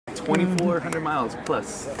2,400 miles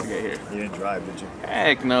plus to get here. You didn't drive, did you?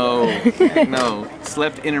 Heck no. Heck no.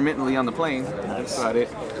 Slept intermittently on the plane. That's about it.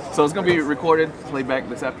 So it's going to be recorded, played back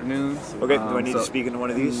this afternoon. Okay, do I need to speak into one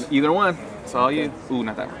of these? Either one. It's all you. Ooh,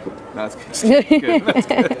 not that one. No, that's good. Good. That's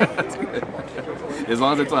good. That's good. As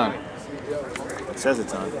long as it's on. It says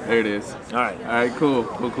it's on. There it is. All right. All right, cool.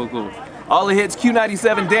 All the hits,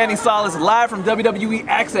 Q97, Danny Salas, live from WWE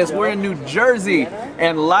Access. We're in New Jersey,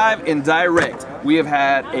 and live and direct, we have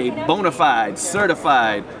had a bona fide,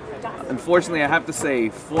 certified, unfortunately I have to say,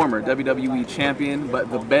 former WWE champion, but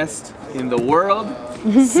the best in the world,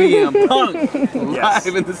 CM Punk,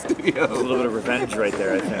 live in the studio. A little bit of revenge right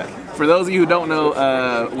there, I think. For those of you who don't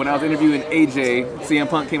know, when I was interviewing AJ, CM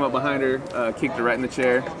Punk came up behind her, kicked her right in the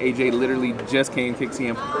chair. AJ literally just came, kicked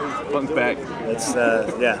CM Punk back. That's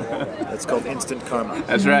that's called instant karma.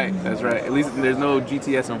 That's right. That's right. At least there's no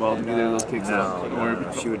GTS involved in either of those kicks.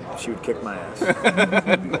 No, she would kick my ass.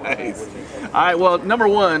 Nice. All right. Well, number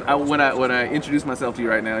one, when I introduce myself to you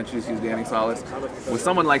right now, introduce you to Danny Salas. With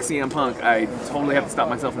someone like CM Punk, I totally have to stop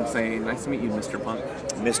myself from saying, "Nice to meet you, Mr. Punk."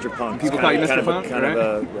 Mr. Punk. People call you Mr. Punk, kind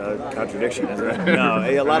of a contradiction, isn't it? No,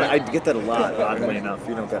 I get that a lot. Oddly enough,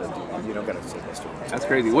 you don't gotta say Mr. Punk. That's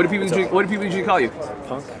crazy. What do people usually call you?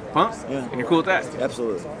 Punk. Punk? Yeah. And you're cool with that?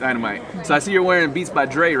 Absolutely. Dynamite. So I see you're wearing Beats by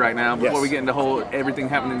Dre right now. Before Yes. we get into everything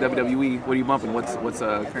happening in WWE, what are you bumping? What's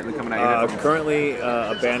currently coming out? Currently,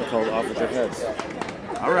 a band called Off With Their Heads.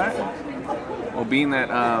 All right. Well, being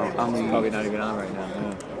that on the Probably not even on right now.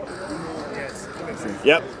 Yeah.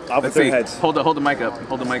 Yep, Off With Their Heads. Hold the mic up.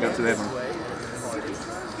 Hold the mic up to that one.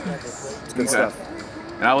 It's good stuff.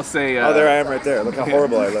 And I will say. Oh, there I am right there. Look how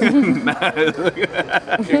horrible I look.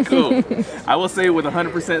 You're cool. I will say with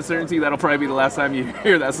 100% certainty that'll probably be the last time you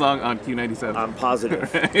hear that song on Q97. I'm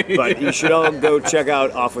positive. But you should all go check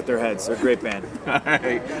out Off With Their Heads. They're a great band. All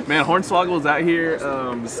right. Man, Hornswoggle's out here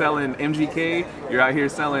selling MGK. You're out here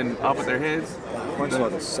selling Off With Their Heads.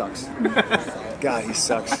 Hornswoggle sucks. God, he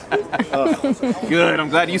sucks. Oh. Good. I'm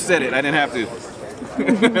glad you said it. I didn't have to.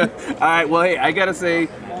 All right. Well, hey, I gotta say,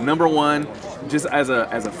 number one, just as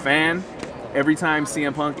a fan, every time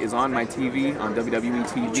CM Punk is on my TV, on WWE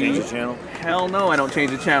TV, Change the channel? Hell no, I don't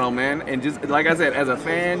change the channel, man. And just like I said, as a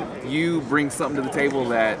fan, you bring something to the table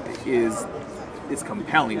that is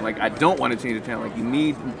compelling. Like I don't want to change the channel. Like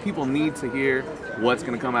people need to hear what's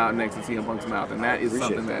going to come out next in CM Punk's mouth, and that is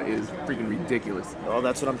something that is freaking ridiculous. Well,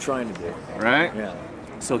 that's what I'm trying to do. Right? Yeah.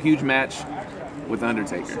 So huge match with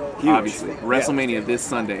Undertaker, Huge. obviously. WrestleMania this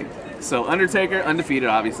Sunday. So Undertaker undefeated,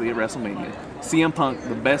 obviously, at WrestleMania. CM Punk,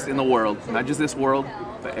 the best in the world, not just this world,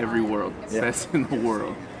 but every world. Yeah. Best in the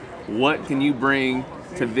world. What can you bring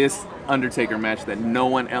to this Undertaker match that no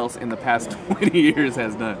one else in the past 20 years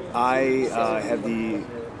has done? I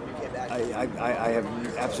have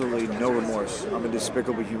absolutely no remorse. I'm a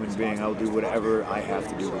despicable human being. I'll do whatever I have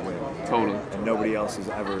to do to win. Totally. And nobody else has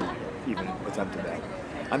ever even attempted that.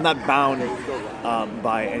 I'm not bound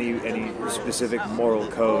by any specific moral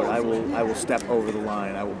code. I will step over the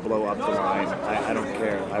line. I will blow up the line. I don't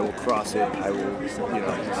care. I will cross it. I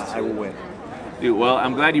will win. Dude, well,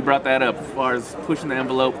 I'm glad you brought that up as far as pushing the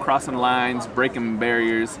envelope, crossing lines, breaking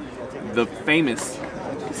barriers. The famous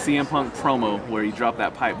CM Punk promo where he dropped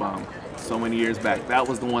that pipe bomb so many years back. That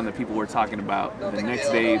was the one that people were talking about. The next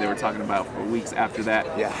day, they were talking about for weeks after that.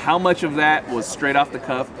 Yeah. How much of that was straight off the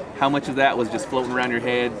cuff? How much of that was just floating around your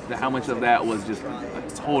head? How much of that was just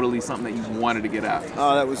totally something that you wanted to get out?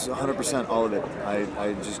 Oh, that was 100% all of it.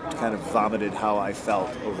 I just kind of vomited how I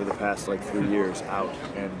felt over the past 3 years out,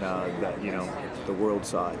 and the world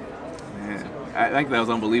saw it. Man, I think that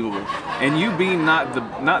was unbelievable. And you being not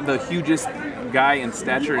the hugest guy in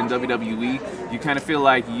stature in WWE, you kind of feel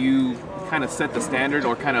like you kind of set the standard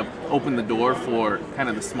or kind of open the door for kind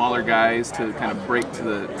of the smaller guys to kind of break to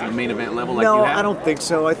the main event level like you have? No, I don't think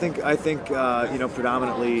so. I think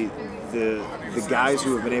predominantly the guys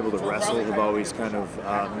who have been able to wrestle have always kind of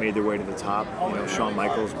made their way to the top. Shawn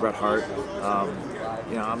Michaels, Bret Hart.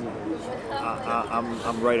 I'm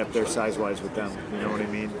right up there size-wise with them. You know what I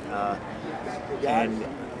mean? And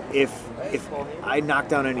if I knocked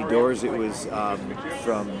down any doors, it was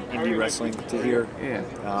from indie wrestling to here. Yeah.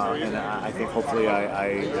 And I think hopefully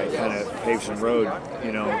I kind of paved some road,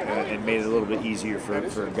 and made it a little bit easier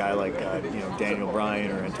for a guy like Daniel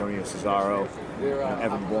Bryan or Antonio Cesaro,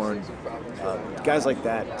 Evan Bourne, guys like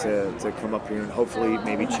that to come up here and hopefully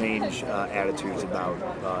maybe change attitudes about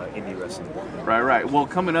indie wrestling. Right. Well,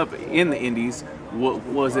 coming up in the indies,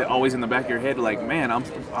 was it always in the back of your head like, man,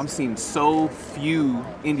 I'm seeing so few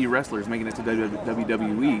indie wrestlers making it to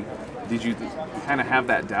WWE? Did you kind of have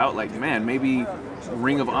that doubt, like, man, maybe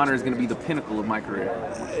Ring of Honor is going to be the pinnacle of my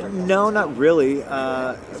career. No, not really.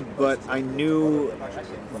 But I knew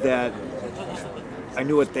that I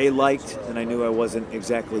knew what they liked, and I knew I wasn't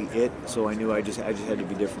exactly it. So I knew I just had to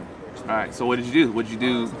be different. All right. So what did you do? What did you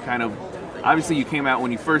do? Kind of. Obviously, you came out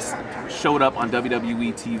when you first showed up on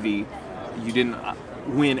WWE TV. You didn't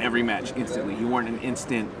win every match instantly. You weren't an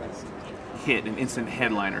instant hit, an instant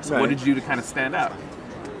headliner. So what did you do to kind of stand out?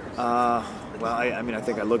 Well, I mean, I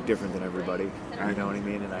think I look different than everybody. You know what I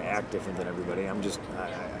mean? And I act different than everybody. I'm just,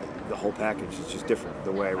 the whole package is just different.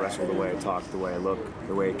 The way I wrestle, the way I talk, the way I look,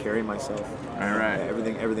 the way I carry myself. All right.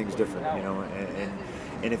 Everything's different, you know.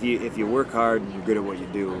 And if you work hard and you're good at what you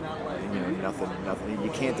do, you know, nothing, you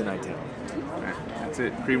can't deny talent. Right. That's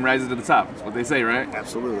it. Cream rises to the top. That's what they say, right?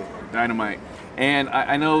 Absolutely. Dynamite. And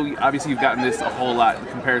I know, obviously, you've gotten this a whole lot.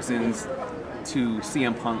 The comparisons to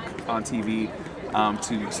CM Punk on TV,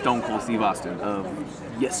 to Stone Cold Steve Austin of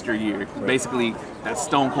yesteryear. Right. Basically, that's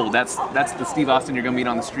Stone Cold. That's the Steve Austin you're going to meet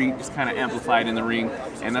on the street, just kind of amplified in the ring.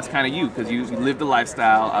 And that's kind of you, because you live the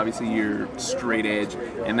lifestyle. Obviously, you're straight edge.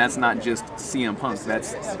 And that's not just CM Punk.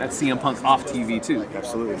 That's CM Punk off TV, too.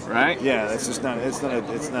 Absolutely. Right? Yeah, it's not just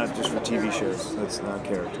for TV shows. That's not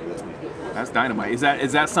character. That's me. That's dynamite. Is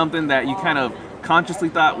that something that you kind of consciously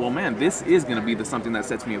thought, well, man, this is going to be something that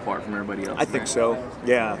sets me apart from everybody else? I think so.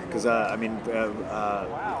 Yeah, because I mean,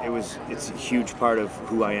 it's a huge part of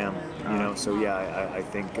who I am. You know, so yeah, I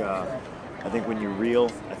think when you're real,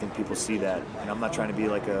 I think people see that. And I'm not trying to be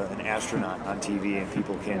like an astronaut on TV, and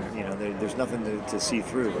people can, you know, there's nothing to see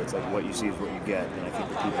through. It's like what you see is what you get, and I think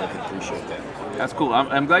the people can appreciate that. That's cool.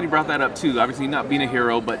 I'm glad you brought that up too. Obviously, not being a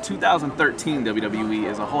hero, but 2013 WWE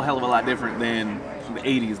is a whole hell of a lot different than the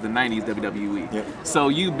 80s, the 90s WWE. Yep. So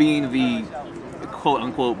you being the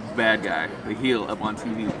quote-unquote bad guy, the heel up on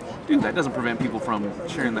TV, dude, that doesn't prevent people from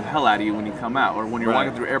cheering the hell out of you when you come out. Or when you're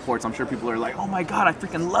walking through airports, I'm sure people are like, oh my God, I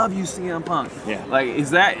freaking love you, CM Punk. Yeah. Like,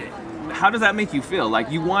 how does that make you feel? Like,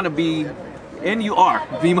 you want to be, and you are,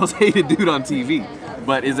 the most hated dude on TV.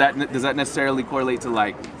 But does that necessarily correlate to,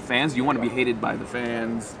 like, fans? Do you want to be hated by the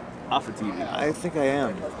fans off of TV? I think I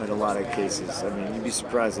am in a lot of cases. I mean, you'd be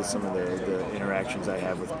surprised at some of the interactions I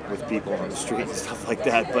have with people on the street and stuff like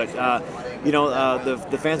that. But you know,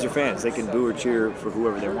 the fans are fans. They can boo or cheer for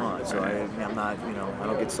whoever they want. So I'm not, you know, I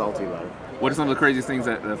don't get salty about it. What are some of the craziest things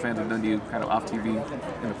that the fans have done to you, kind of off TV,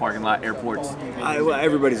 in the parking lot, airports? Well,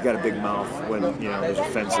 everybody's got a big mouth when, you know, there's a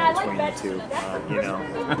fence in between the two. You know,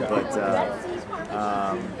 but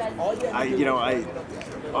I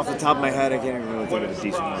off the top of my head, I can't even really think of a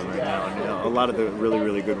decent one right now. And, you know, a lot of the really,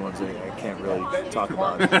 really good ones I can't really talk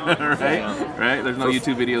about. Right? You know? Right? There's no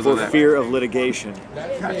YouTube videos of that. For fear of litigation.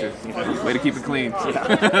 Gotcha. You know? Way to keep it clean.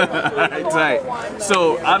 Yeah. Right.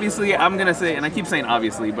 So, obviously, I'm going to say, and I keep saying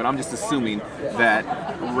obviously, but I'm just assuming that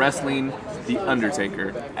wrestling The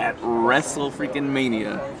Undertaker at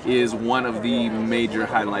Wrestlemania is one of the major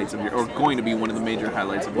highlights of or going to be one of the major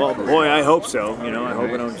highlights of your career. Boy, I hope so. You know, I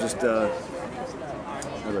hope I don't just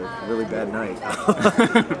have a really bad night.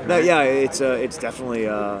 No, yeah, it's definitely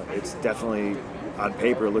on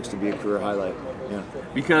paper it looks to be a career highlight. Yeah.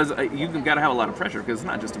 Because you've got to have a lot of pressure, because it's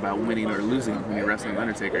not just about winning or losing when you're wrestling The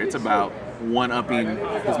Undertaker. It's about one-upping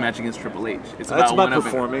his match against Triple H. It's about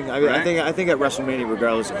performing. Right? I think at WrestleMania,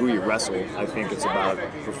 regardless of who you wrestle, I think it's about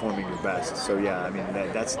performing your best. So yeah, I mean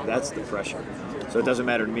that's the pressure. So it doesn't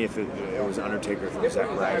matter to me if it was Undertaker from Zack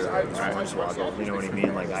Ryder or it was Hornswoggle. You know what I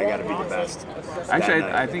mean? Like, I got to be the best. Actually,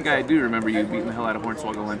 I think I do remember you beating the hell out of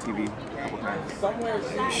Hornswoggle on TV a couple times.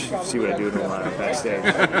 You should see what I do to him backstage.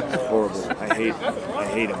 It's horrible. I hate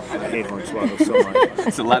him. I hate Hornswoggle so much.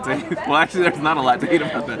 It's a lot to hate. Well, actually, there's not a lot to hate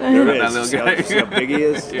about that. There is. That little guy. See how big he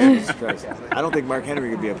is? Yeah. Jesus Christ. I don't think Mark Henry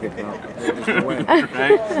could be a pick up. Just no way.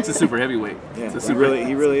 Right? It's a super heavyweight. Yeah,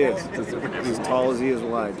 he really is. It's a super He's heavyweight. as tall as he is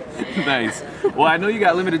wide. Nice. Well, I know you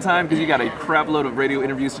got limited time because you got a crap load of radio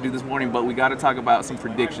interviews to do this morning, but we got to talk about some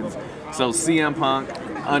predictions. So CM Punk,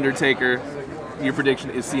 Undertaker, your prediction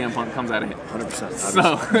is CM Punk comes out ahead. 100%. So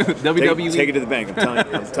WWE. Take it to the bank.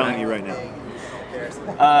 I'm telling you right now.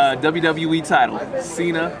 WWE title,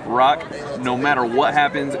 Cena, Rock. No matter what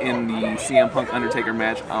happens in the CM Punk Undertaker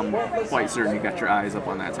match, I'm quite certain you got your eyes up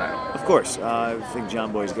on that title. Of course. I think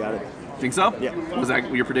John Boy's got it. Think so? Yeah. Was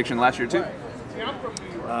that your prediction last year too?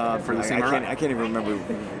 For the Cena Rock? I can't even remember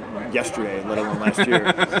yesterday, let alone last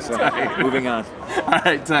year. So moving on. All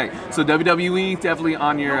right, tight. So WWE definitely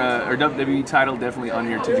on your, or WWE title definitely on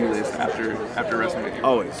your to-do list after WrestleMania.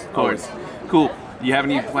 Always. Of course. Cool. You have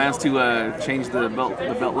any plans to change the belt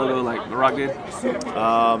logo like The Rock did?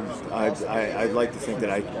 I'd like to think that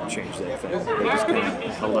I changed that thing. I just kind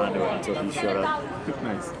of held on to it until he showed up.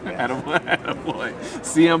 Nice. Yeah. Attaboy.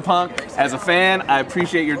 CM Punk, as a fan, I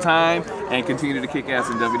appreciate your time and continue to kick ass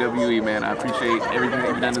in WWE, man. I appreciate everything that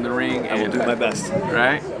you've done in the ring. I will do my best.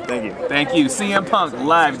 Right? Thank you. Thank you. CM Punk,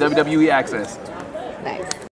 live, WWE Access. Nice.